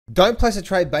Don't place a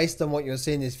trade based on what you'll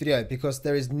see in this video because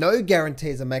there is no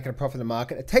guarantees of making a profit in the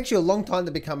market. It takes you a long time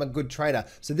to become a good trader.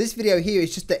 So this video here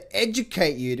is just to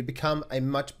educate you to become a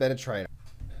much better trader.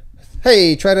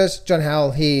 Hey traders, John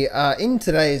Howell here. In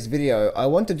today's video, I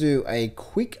want to do a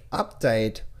quick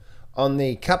update on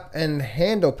the cup and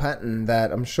handle pattern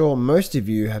that I'm sure most of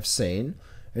you have seen.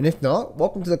 And if not,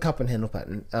 welcome to the cup and handle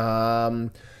pattern.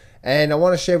 And I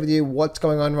want to share with you what's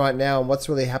going on right now and what's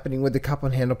really happening with the cup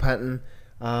and handle pattern.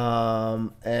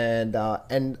 And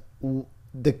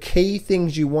the key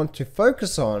things you want to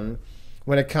focus on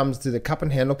when it comes to the cup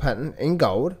and handle pattern in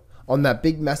gold on that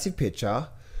big massive picture.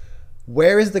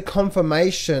 Where is the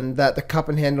confirmation that the cup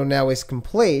and handle now is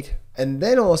complete? And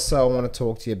then also I want to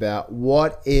talk to you about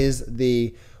what is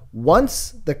the,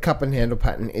 once the cup and handle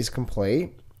pattern is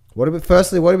complete,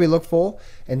 firstly, what do we look for?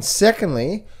 And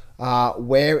secondly,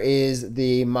 where is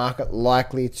the market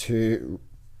likely to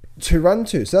run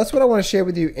to? So that's what I want to share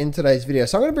with you in today's video.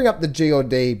 So I'm going to bring up the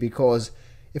GOD because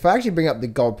if I actually bring up the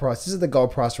gold price, this is the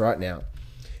gold price right now.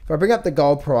 If I bring up the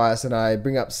gold price and I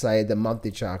bring up, say, the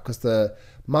monthly chart, because the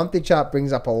monthly chart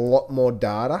brings up a lot more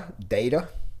data,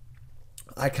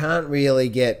 I can't really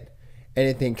get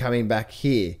anything coming back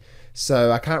here.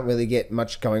 So I can't really get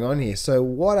much going on here. So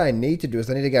what I need to do is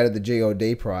I need to go to the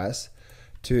GOD price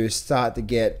to start to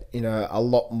get, a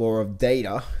lot more of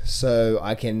data so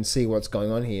I can see what's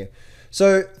going on here.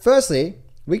 So firstly,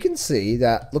 we can see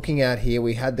that looking at here,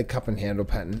 we had the cup and handle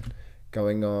pattern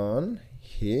going on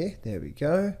here. There we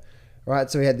go. All right,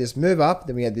 so we had this move up,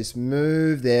 then we had this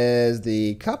move, there's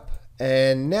the cup,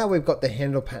 and now we've got the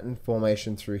handle pattern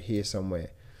formation through here somewhere,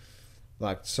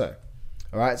 like so.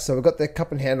 All right, so we've got the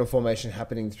cup and handle formation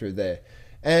happening through there.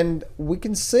 And we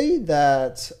can see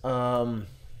that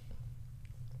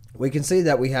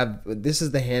we have, this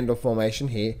is the handle formation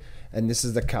here, and this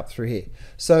is the cup through here.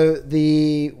 So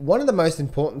one of the most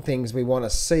important things we want to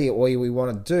see, or we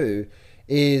want to do,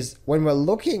 is when we're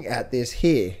looking at this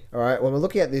here, all right, when we're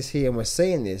looking at this here and we're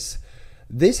seeing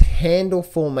this handle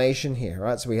formation here,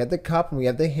 right? So we have the cup and we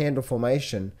have the handle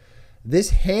formation. This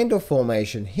handle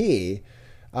formation here,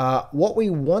 what we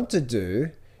want to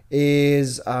do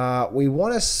is we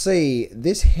want to see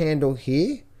this handle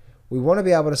here. We want to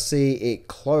be able to see it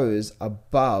close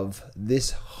above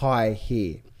this high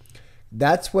here.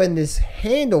 That's when this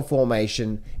handle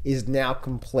formation is now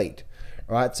complete.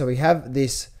 All right, so we have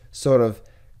this sort of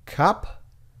cup,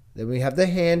 then we have the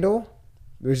handle,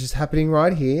 which is happening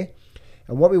right here.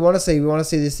 And what we want to see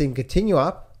this thing continue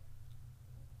up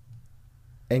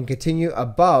and continue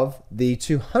above the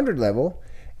 200 level.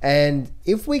 And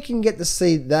if we can get to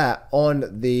see that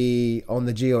on the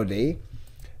GOD,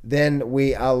 then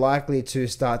we are likely to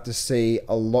start to see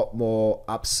a lot more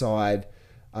upside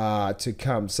to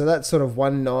come. So that's sort of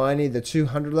 190, the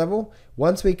 200 level.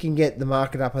 Once we can get the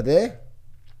market up there,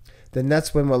 then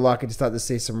that's when we're likely to start to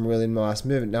see some really nice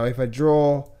movement. Now, if I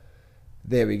draw,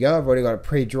 there we go. I've already got it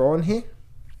pre-drawn here.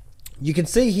 You can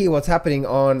see here what's happening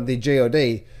on the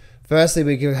GOD. Firstly,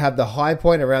 we can have the high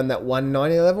point around that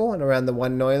 190 level and around the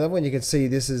 190 level. And you can see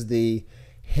this is the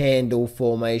handle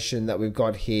formation that we've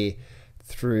got here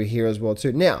through here as well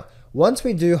too. Now, once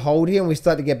we do hold here and we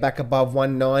start to get back above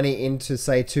 190 into,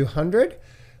 say, 200,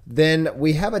 then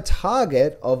we have a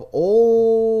target of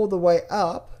all the way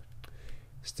up,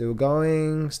 still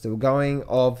going,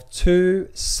 of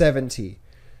 270.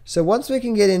 So once we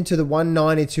can get into the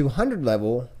 190, 200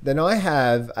 level, then I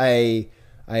have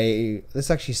let's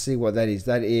actually see what that is.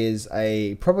 That is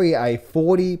probably a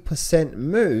 40%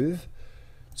 move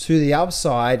to the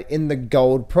upside in the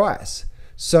gold price.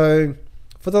 So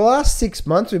for the last 6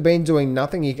 months, we've been doing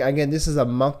nothing. Again, this is a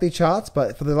monthly charts,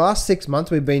 but for the last 6 months,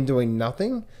 we've been doing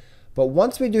nothing. But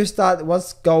once we do start,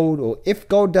 if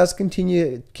gold does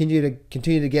continue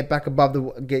to get back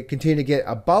above continue to get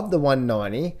above the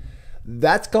 190,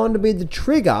 that's going to be the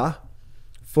trigger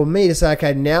for me to say,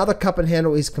 okay, now the cup and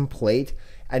handle is complete,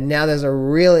 and now there's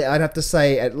I'd have to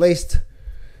say at least,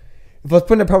 if I was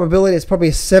putting a probability, it's probably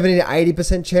a 70 to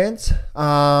 80% chance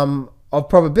of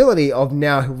probability of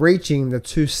now reaching the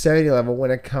 270 level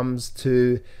when it comes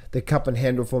to the cup and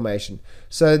handle formation.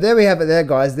 So there we have it there,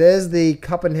 guys. There's the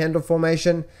cup and handle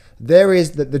formation. There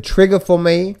is the trigger for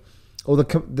me, or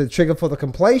the trigger for the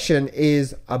completion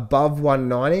is above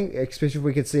 190, especially if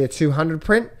we could see a 200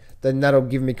 print, then that'll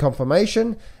give me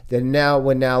confirmation. Then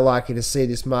we're now likely to see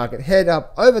this market head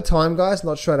up over time, guys,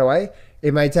 not straight away.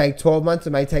 It may take 12 months, it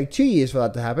may take 2 years for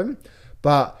that to happen,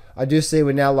 but I do see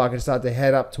we're now likely to start to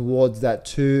head up towards that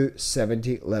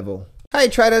 270 level. Hey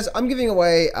traders, I'm giving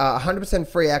away 100%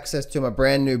 free access to my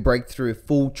brand new breakthrough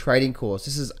full trading course.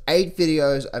 This is 8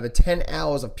 videos over 10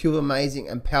 hours of pure amazing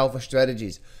and powerful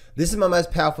strategies. This is my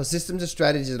most powerful systems and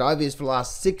strategies that I've used for the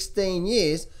last 16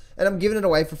 years, and I'm giving it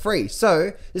away for free.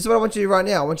 So this is what I want you to do right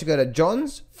now. I want you to go to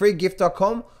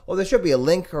johnsfreegift.com, or there should be a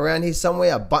link around here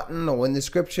somewhere, a button or in the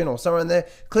description or somewhere in there.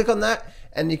 Click on that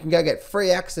and you can go get free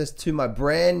access to my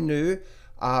brand new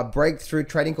breakthrough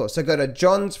trading course. So go to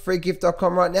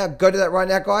johnsfreegift.com right now. Go to that right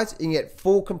now, guys. You can get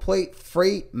full, complete,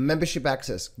 free membership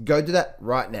access. Go do that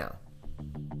right now.